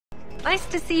Nice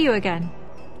to see you again.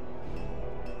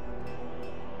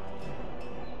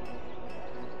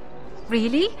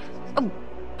 Really? Oh,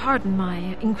 pardon my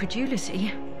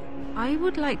incredulity. I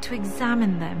would like to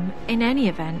examine them in any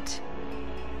event.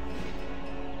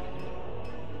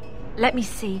 Let me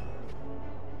see.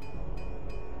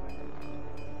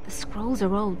 The scrolls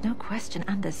are old, no question,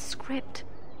 and the script.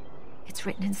 It's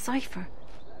written in cipher.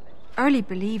 Early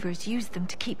believers used them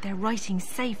to keep their writings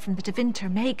safe from the Divinter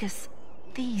Magus.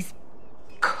 These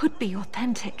could be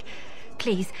authentic.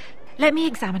 Please, let me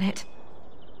examine it.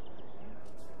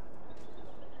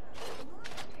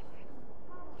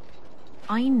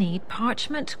 I need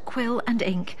parchment, quill, and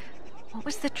ink. What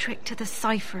was the trick to the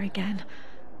cipher again?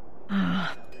 I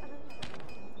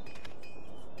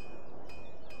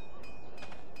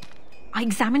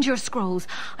examined your scrolls.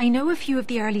 I know a few of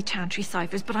the early chantry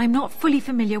ciphers, but I'm not fully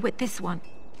familiar with this one.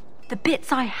 The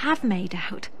bits I have made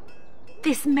out.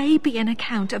 This may be an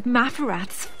account of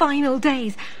Maferath's final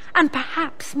days, and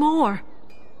perhaps more.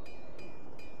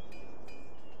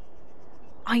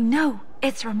 I know,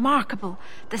 it's remarkable.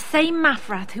 The same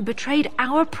Maferath who betrayed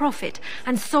our prophet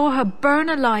and saw her burn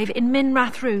alive in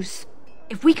Minrath Rus.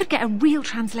 If we could get a real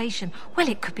translation, well,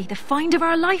 it could be the find of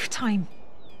our lifetime.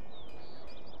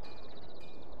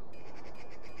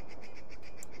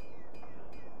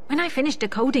 When I finish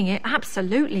decoding it,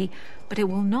 absolutely, but it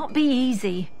will not be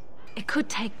easy. It could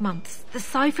take months. The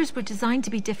ciphers were designed to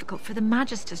be difficult for the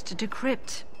Magisters to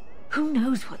decrypt. Who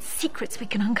knows what secrets we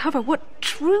can uncover, what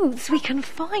truths we can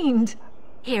find.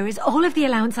 Here is all of the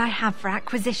allowance I have for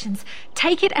acquisitions.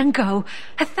 Take it and go.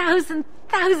 1,000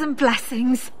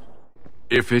 blessings.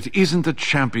 If it isn't the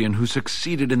champion who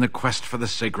succeeded in the quest for the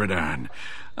sacred urn,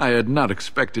 I had not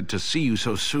expected to see you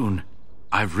so soon.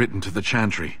 I've written to the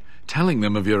Chantry, telling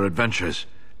them of your adventures.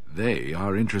 They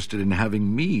are interested in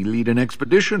having me lead an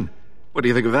expedition. What do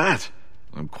you think of that?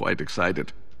 I'm quite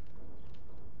excited.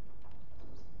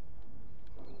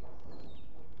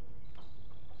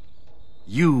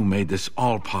 You made this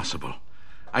all possible.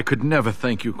 I could never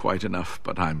thank you quite enough,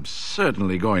 but I'm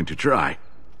certainly going to try.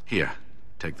 Here,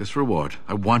 take this reward.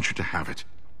 I want you to have it.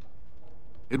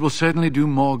 It will certainly do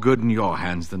more good in your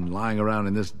hands than lying around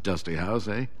in this dusty house,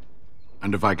 eh?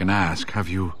 And if I can ask, have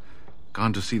you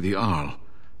gone to see the Arl?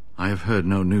 I have heard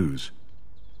no news.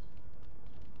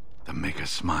 The Maker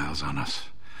smiles on us.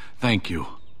 Thank you.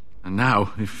 And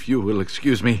now, if you will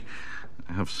excuse me,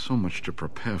 I have so much to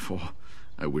prepare for.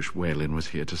 I wish Waylin was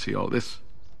here to see all this.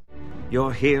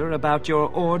 You're here about your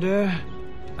order?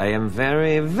 I am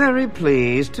very, very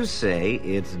pleased to say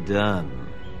it's done.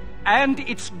 And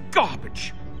it's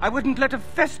garbage. I wouldn't let a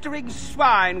festering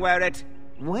swine wear it.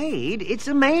 Wade, it's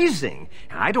amazing.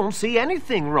 I don't see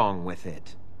anything wrong with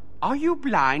it. Are you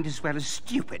blind as well as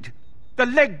stupid? The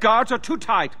leg guards are too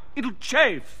tight. It'll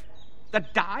chafe. The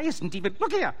dye isn't even...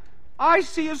 Look here. I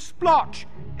see a splotch.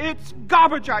 It's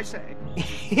garbage, I say.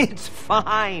 It's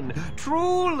fine.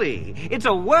 Truly. It's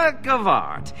a work of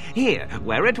art. Here,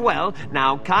 wear it well.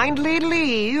 Now kindly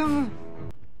leave.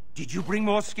 Did you bring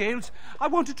more scales? I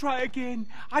want to try again.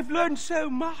 I've learned so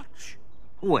much.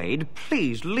 Wade,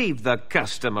 please leave the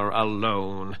customer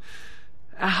alone.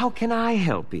 How can I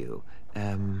help you?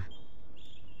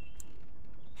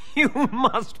 You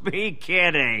must be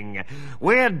kidding.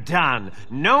 We're done.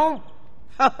 No...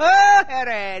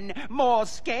 Heren, more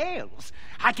scales.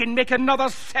 I can make another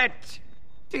set.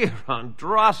 Dear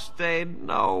Andraste,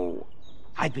 no.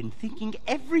 I've been thinking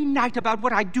every night about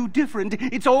what I'd do different.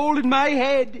 It's all in my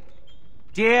head.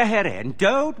 Dear Heren,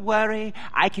 don't worry.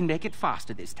 I can make it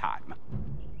faster this time.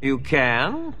 You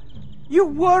can? You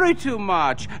worry too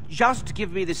much. Just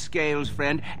give me the scales,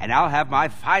 friend, and I'll have my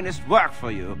finest work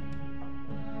for you.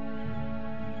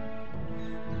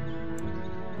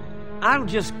 I'll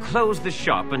just close the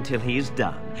shop until he's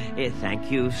done.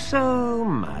 Thank you so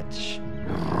much.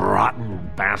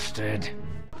 Rotten bastard.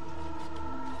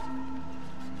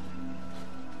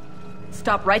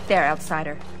 Stop right there,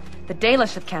 outsider. The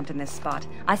Dalish have camped in this spot.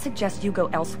 I suggest you go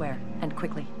elsewhere, and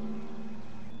quickly.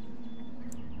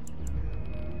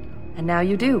 And now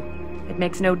you do. It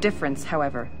makes no difference,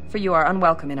 however, for you are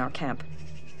unwelcome in our camp.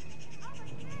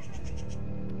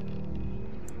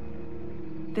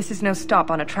 This is no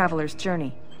stop on a traveler's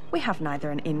journey. We have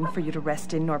neither an inn for you to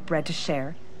rest in nor bread to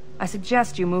share. I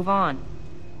suggest you move on.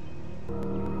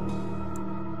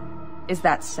 Is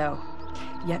that so?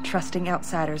 Yet trusting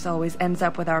outsiders always ends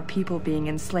up with our people being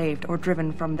enslaved or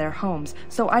driven from their homes,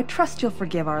 so I trust you'll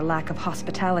forgive our lack of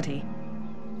hospitality.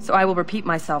 So I will repeat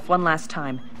myself one last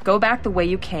time. Go back the way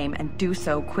you came, and do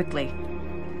so quickly.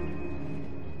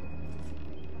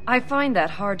 I find that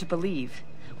hard to believe.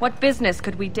 What business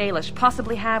could we Dalish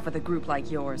possibly have with a group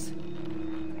like yours?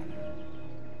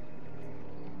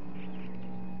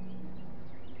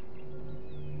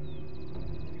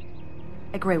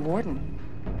 A Grey Warden?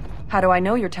 How do I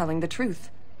know you're telling the truth?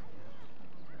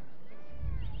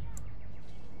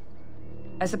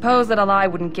 I suppose that a lie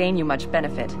wouldn't gain you much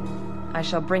benefit. I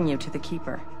shall bring you to the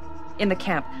Keeper. In the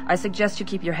camp, I suggest you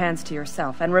keep your hands to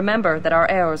yourself, and remember that our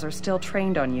heirs are still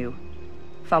trained on you.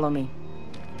 Follow me.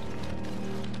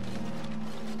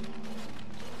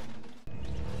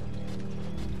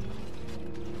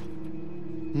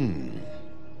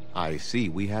 I see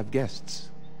we have guests.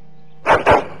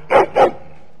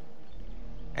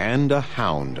 And a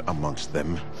hound amongst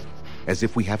them. As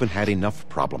if we haven't had enough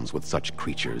problems with such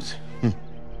creatures.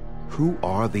 Who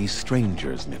are these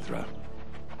strangers, Mithra?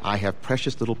 I have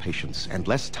precious little patience and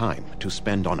less time to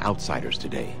spend on outsiders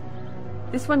today.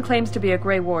 This one claims to be a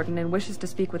Grey Warden and wishes to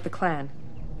speak with the clan.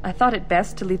 I thought it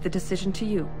best to leave the decision to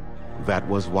you. That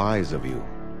was wise of you.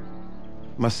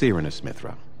 Masirinus,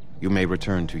 Mithra, you may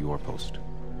return to your post.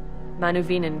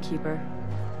 Manuvinen, Keeper.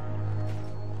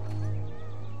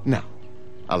 Now,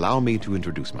 allow me to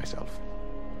introduce myself.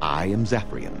 I am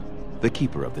Zaphrian, the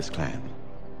keeper of this clan,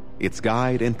 its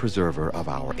guide and preserver of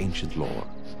our ancient lore.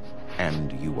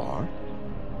 And you are?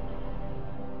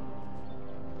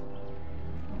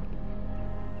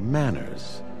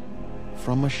 Manners.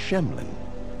 From a Shemlin.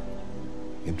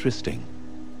 Interesting.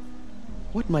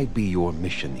 What might be your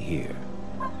mission here?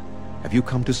 Have you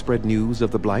come to spread news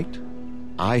of the Blight?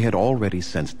 I had already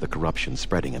sensed the corruption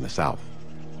spreading in the south.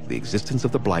 The existence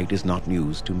of the Blight is not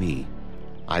news to me.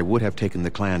 I would have taken the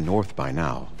clan north by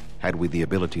now, had we the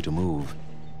ability to move.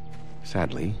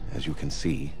 Sadly, as you can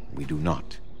see, we do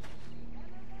not.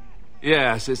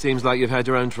 Yes, it seems like you've had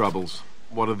your own troubles.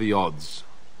 What are the odds?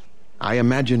 I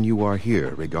imagine you are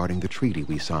here regarding the treaty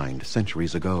we signed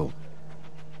centuries ago.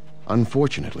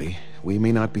 Unfortunately, we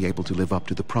may not be able to live up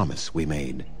to the promise we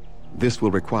made. This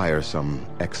will require some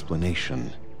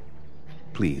explanation.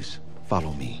 Please,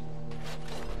 follow me.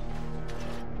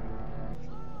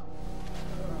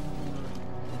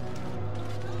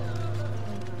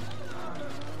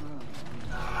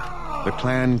 The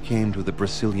clan came to the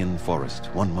Brecilian forest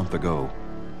 1 month ago,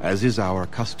 as is our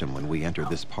custom when we enter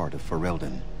this part of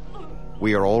Ferelden.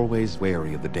 We are always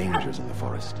wary of the dangers in the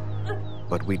forest,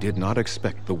 but we did not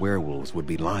expect the werewolves would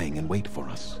be lying in wait for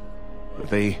us.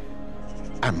 They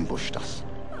ambushed us,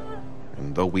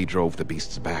 and though we drove the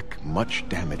beasts back, much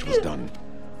damage was done.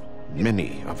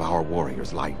 Many of our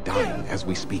warriors lie dying as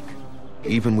we speak.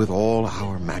 Even with all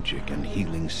our magic and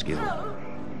healing skill,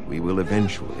 we will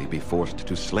eventually be forced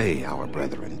to slay our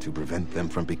brethren to prevent them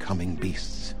from becoming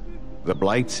beasts. The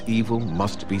Blight's evil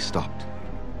must be stopped,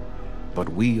 but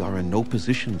we are in no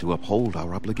position to uphold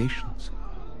our obligations.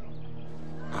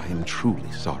 I am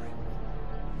truly sorry.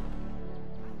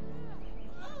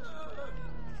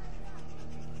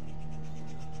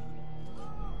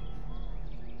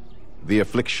 The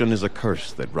affliction is a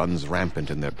curse that runs rampant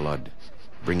in their blood,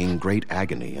 bringing great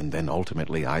agony and then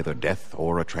ultimately either death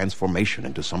or a transformation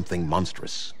into something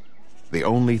monstrous. The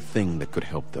only thing that could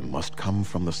help them must come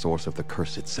from the source of the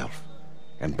curse itself,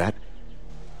 and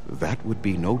that would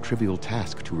be no trivial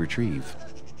task to retrieve.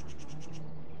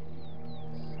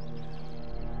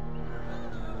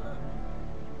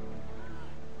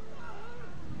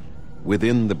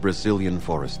 Within the Brecilian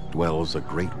forest dwells a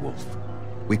great wolf.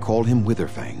 We call him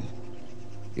Witherfang.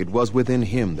 It was within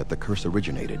him that the curse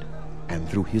originated, and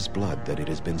through his blood that it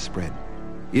has been spread.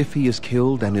 If he is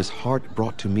killed and his heart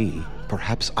brought to me,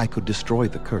 perhaps I could destroy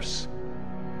the curse.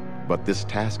 But this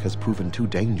task has proven too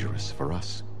dangerous for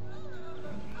us.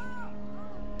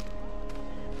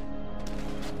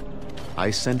 I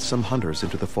sent some hunters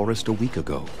into the forest a week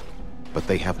ago, but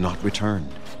they have not returned.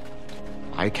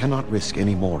 I cannot risk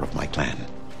any more of my clan.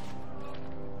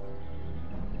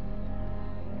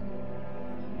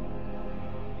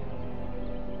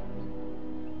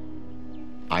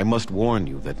 I must warn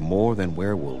you that more than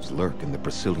werewolves lurk in the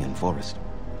Brecilian forest.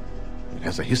 It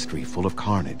has a history full of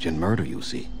carnage and murder, you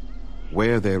see.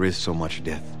 Where there is so much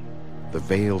death, the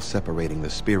veil separating the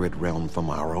spirit realm from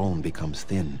our own becomes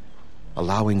thin,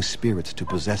 allowing spirits to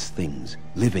possess things,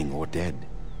 living or dead.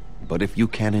 But if you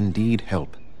can indeed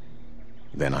help,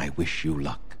 then I wish you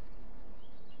luck.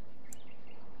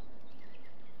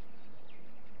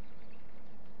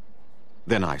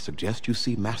 Then I suggest you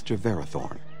see Master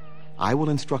Verathorn. I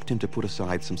will instruct him to put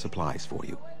aside some supplies for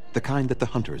you, the kind that the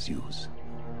hunters use.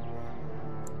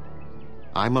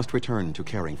 I must return to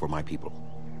caring for my people.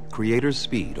 Creator's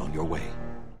speed on your way.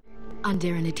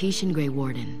 Onderanatishan, Grey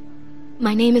Warden.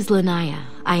 My name is Lanaya.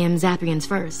 I am Zathrian's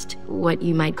first, what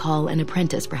you might call an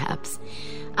apprentice, perhaps.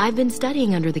 I've been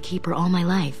studying under the Keeper all my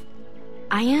life.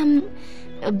 I am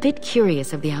a bit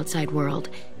curious of the outside world.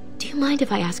 Do you mind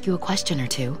if I ask you a question or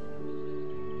two?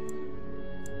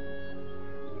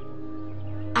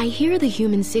 I hear the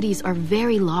human cities are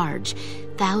very large,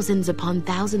 thousands upon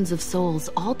thousands of souls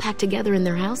all packed together in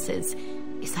their houses.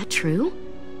 Is that true?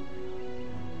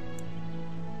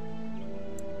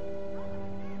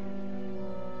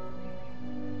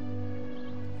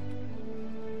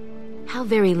 How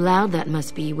very loud that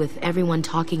must be with everyone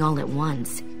talking all at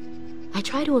once. I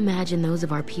try to imagine those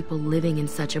of our people living in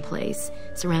such a place,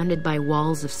 surrounded by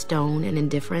walls of stone and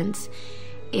indifference.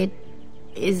 It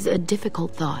is a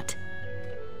difficult thought.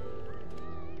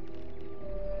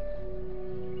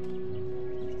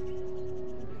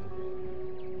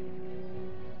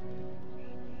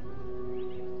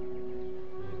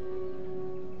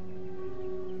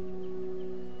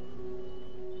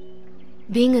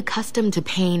 Being accustomed to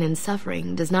pain and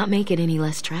suffering does not make it any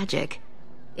less tragic.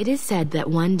 It is said that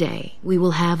one day we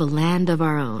will have a land of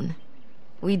our own.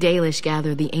 We Dalish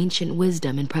gather the ancient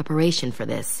wisdom in preparation for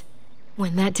this.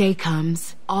 When that day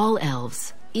comes, all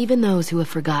elves, even those who have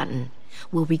forgotten,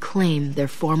 will reclaim their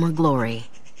former glory.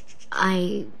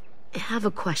 I have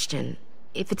a question,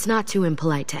 if it's not too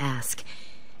impolite to ask.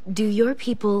 Do your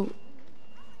people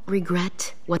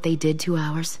regret what they did to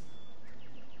ours?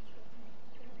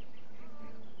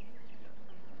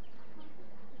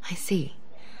 I see.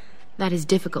 That is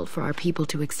difficult for our people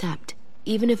to accept.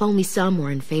 Even if only some were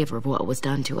in favor of what was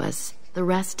done to us, the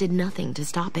rest did nothing to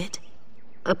stop it.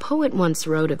 A poet once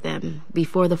wrote of them,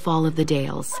 before the fall of the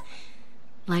Dales.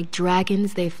 Like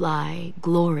dragons they fly,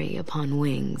 glory upon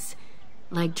wings.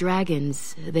 Like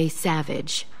dragons, they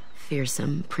savage,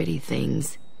 fearsome, pretty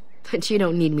things. But you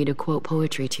don't need me to quote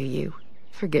poetry to you.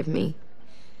 Forgive me.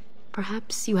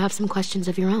 Perhaps you have some questions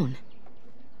of your own.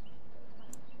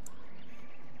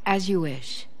 As you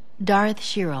wish. Darth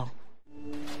Shirel.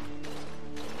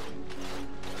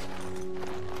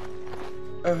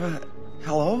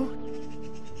 Hello?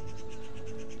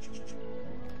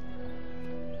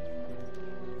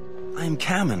 I'm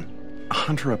Kamen, a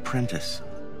hunter apprentice.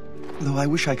 Though I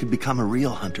wish I could become a real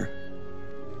hunter.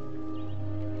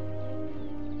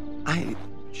 I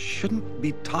shouldn't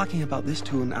be talking about this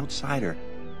to an outsider.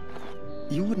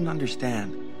 You wouldn't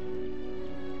understand.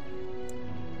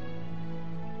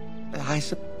 I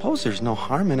suppose there's no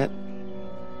harm in it.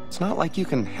 It's not like you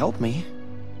can help me.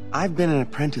 I've been an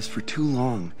apprentice for too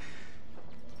long.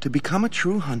 To become a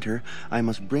true hunter, I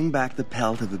must bring back the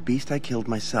pelt of a beast I killed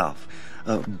myself.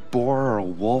 A boar or a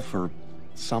wolf or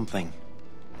something.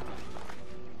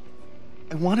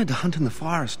 I wanted to hunt in the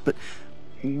forest, but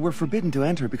we're forbidden to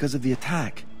enter because of the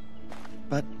attack.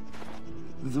 But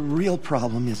the real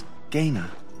problem is Gaina.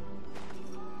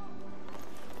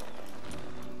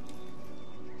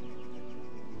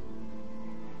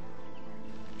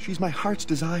 She's my heart's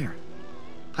desire.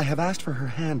 I have asked for her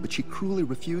hand, but she cruelly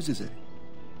refuses it.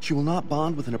 She will not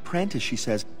bond with an apprentice, she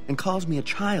says, and calls me a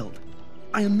child.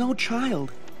 I am no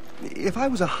child. If I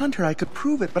was a hunter, I could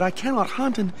prove it, but I cannot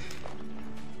hunt, and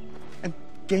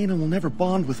Gaina will never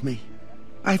bond with me.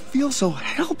 I feel so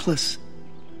helpless.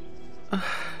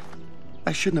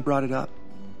 I shouldn't have brought it up.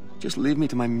 Just leave me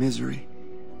to my misery.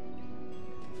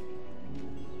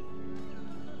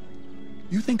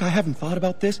 You think I haven't thought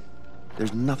about this?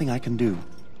 There's nothing I can do.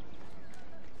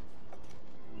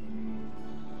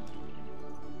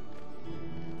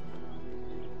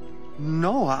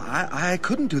 No, I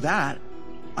couldn't do that.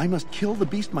 I must kill the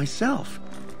beast myself.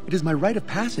 It is my rite of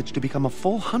passage to become a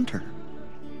full hunter.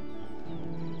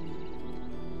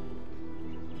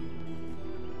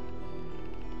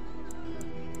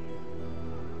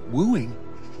 Wooing?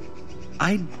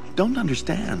 I don't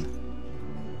understand.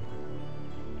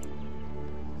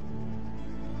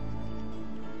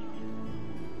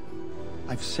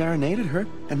 I've serenaded her,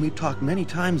 and we've talked many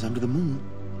times under the moon.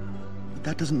 But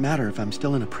that doesn't matter if I'm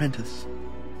still an apprentice.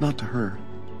 Not to her.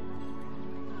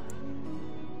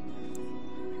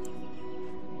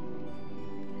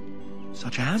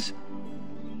 Such as?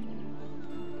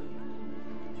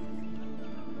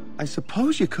 I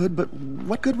suppose you could, but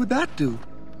what good would that do?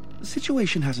 The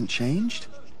situation hasn't changed.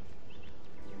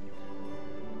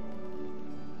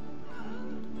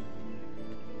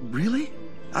 Really?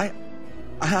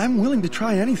 I'm willing to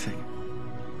try anything.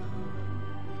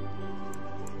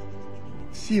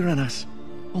 Siranas,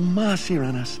 oh ma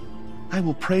Siranas, I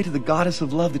will pray to the goddess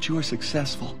of love that you are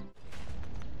successful.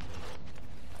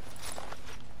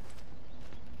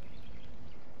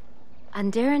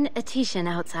 Andiran Atishan,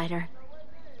 outsider.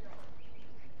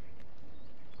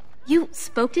 You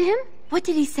spoke to him? What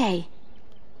did he say?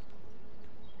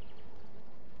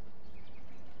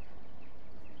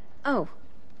 Oh.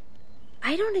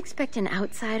 I don't expect an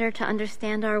outsider to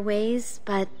understand our ways,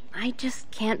 but I just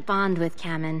can't bond with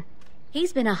Kamen.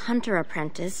 He's been a hunter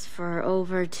apprentice for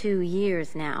over 2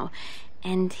 years now,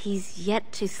 And he's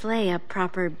yet to slay a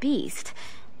proper beast.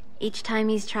 Each time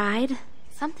he's tried,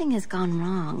 something has gone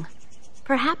wrong.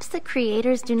 Perhaps the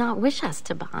creators do not wish us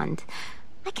to bond.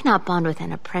 I cannot bond with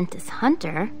an apprentice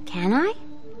hunter, can I?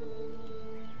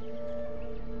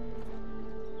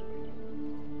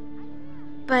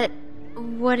 But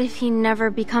what if he never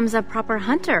becomes a proper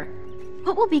hunter?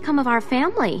 What will become of our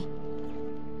family?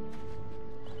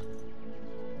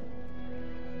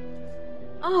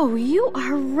 Oh, you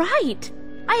are right.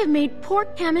 I have made poor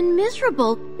Cameron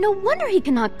miserable. No wonder he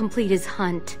cannot complete his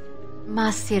hunt.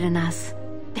 Masiranas,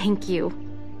 thank you.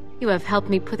 You have helped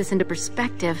me put this into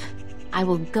perspective. I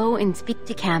will go and speak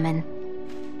to Cameron.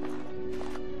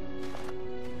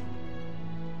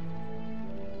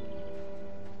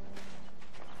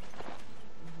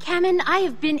 Cameron, I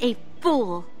have been a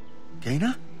fool.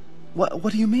 Gaina?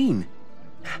 What do you mean?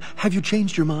 Have you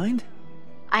changed your mind?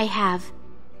 I have.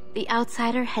 The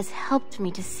outsider has helped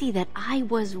me to see that I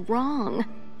was wrong.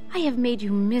 I have made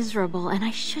you miserable, and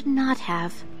I should not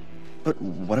have. But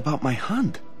what about my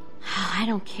hunt? I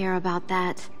don't care about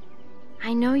that.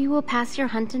 I know you will pass your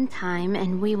hunt in time,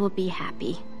 and we will be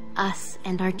happy. Us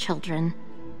and our children.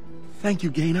 Thank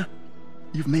you, Gaina.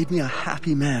 You've made me a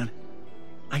happy man.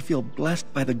 I feel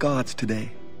blessed by the gods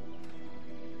today.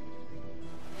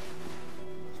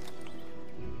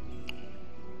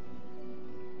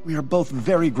 We are both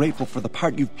very grateful for the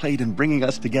part you've played in bringing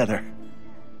us together.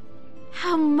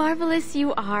 How marvelous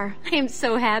you are. I am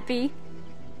so happy.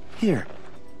 Here,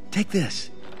 take this.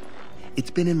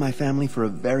 It's been in my family for a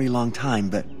very long time,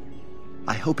 but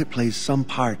I hope it plays some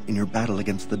part in your battle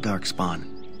against the Darkspawn.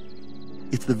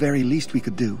 It's the very least we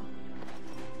could do.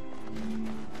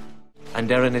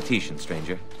 Andera Natishan,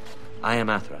 stranger. I am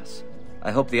Athras.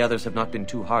 I hope the others have not been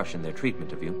too harsh in their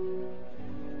treatment of you.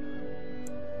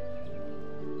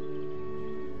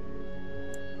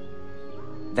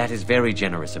 That is very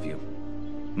generous of you.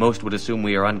 Most would assume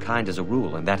we are unkind as a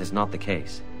rule, and that is not the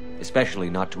case. Especially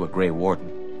not to a Grey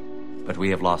Warden. But we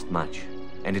have lost much,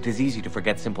 and it is easy to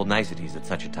forget simple niceties at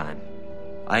such a time.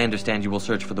 I understand you will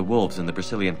search for the wolves in the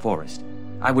Bracilian forest.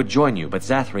 I would join you, but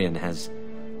Zathrian has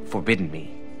forbidden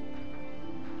me.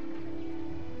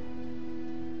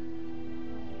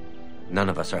 None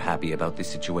of us are happy about this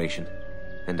situation,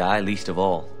 and I least of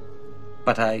all.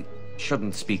 But I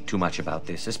shouldn't speak too much about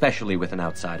this, especially with an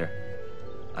outsider.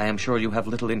 I am sure you have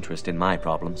little interest in my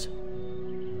problems.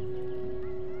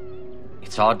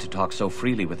 It's odd to talk so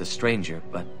freely with a stranger,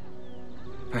 but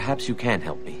perhaps you can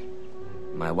help me.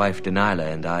 My wife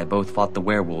Denilah and I both fought the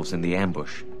werewolves in the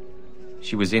ambush.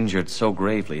 She was injured so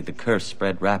gravely, the curse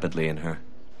spread rapidly in her.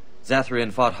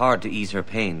 Zathrian fought hard to ease her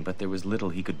pain, but there was little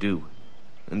he could do.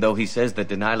 And though he says that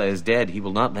Denilah is dead, he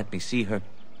will not let me see her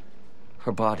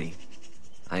body.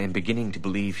 I am beginning to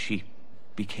believe she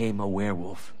became a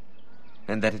werewolf,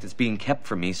 and that it is being kept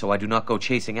from me so I do not go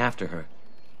chasing after her.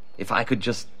 If I could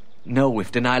just know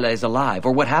if Denilah is alive,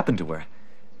 or what happened to her,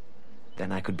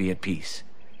 then I could be at peace.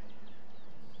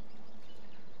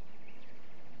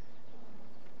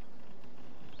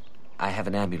 I have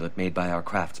an amulet made by our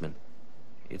craftsman.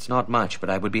 It's not much, but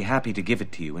I would be happy to give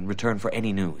it to you in return for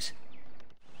any news.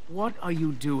 What are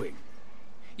you doing?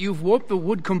 You've warped the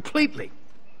wood completely.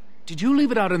 Did you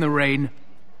leave it out in the rain?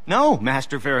 No,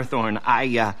 Master Ferrothorn.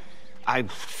 I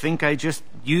think I just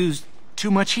used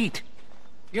too much heat.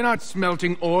 You're not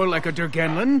smelting ore like a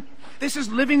Durgenlin. This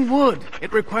is living wood.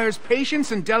 It requires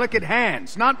patience and delicate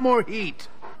hands, not more heat.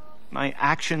 My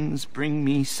actions bring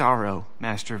me sorrow,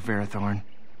 Master Ferrothorn.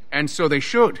 And so they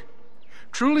should.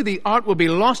 Truly the art will be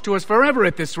lost to us forever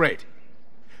at this rate.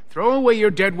 Throw away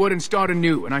your dead wood and start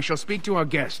anew, and I shall speak to our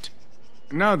guest.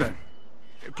 Now then,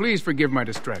 please forgive my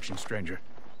distraction, stranger.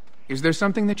 Is there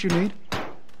something that you need?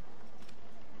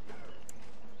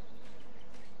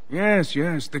 Yes,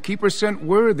 the Keeper sent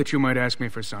word that you might ask me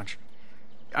for such.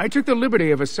 I took the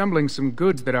liberty of assembling some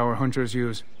goods that our hunters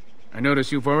use. I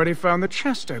notice you've already found the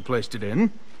chest I placed it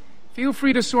in. Feel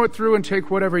free to sort through and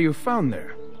take whatever you've found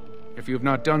there, if you've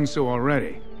not done so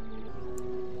already.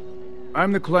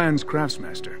 I'm the clan's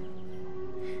craftsmaster.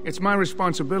 It's my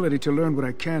responsibility to learn what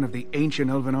I can of the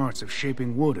ancient elven arts of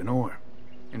shaping wood and ore.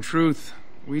 In truth,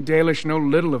 we Dalish know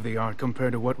little of the art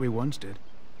compared to what we once did.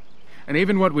 And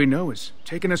even what we know has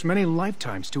taken us many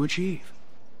lifetimes to achieve.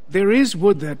 There is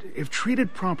wood that, if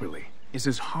treated properly, is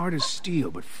as hard as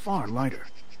steel but far lighter.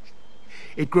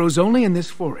 It grows only in this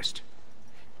forest,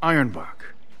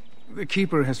 Ironbark. The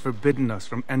Keeper has forbidden us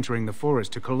from entering the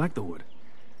forest to collect the wood.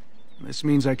 This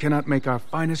means I cannot make our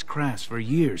finest crafts for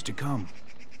years to come.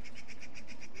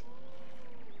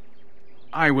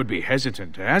 I would be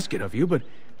hesitant to ask it of you, but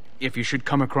if you should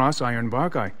come across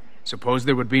Ironbark, I suppose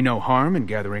there would be no harm in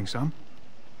gathering some.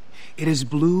 It is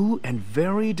blue and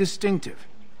very distinctive.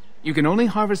 You can only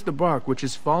harvest the bark which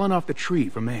has fallen off the tree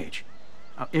from age.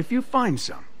 If you find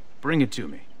some, bring it to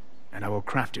me, and I will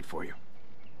craft it for you.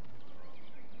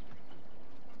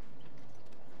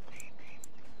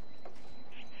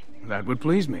 That would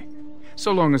please me,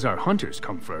 so long as our hunters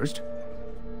come first.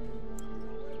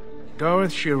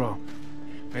 Darth Shiro,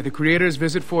 may the Creators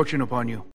visit fortune upon you.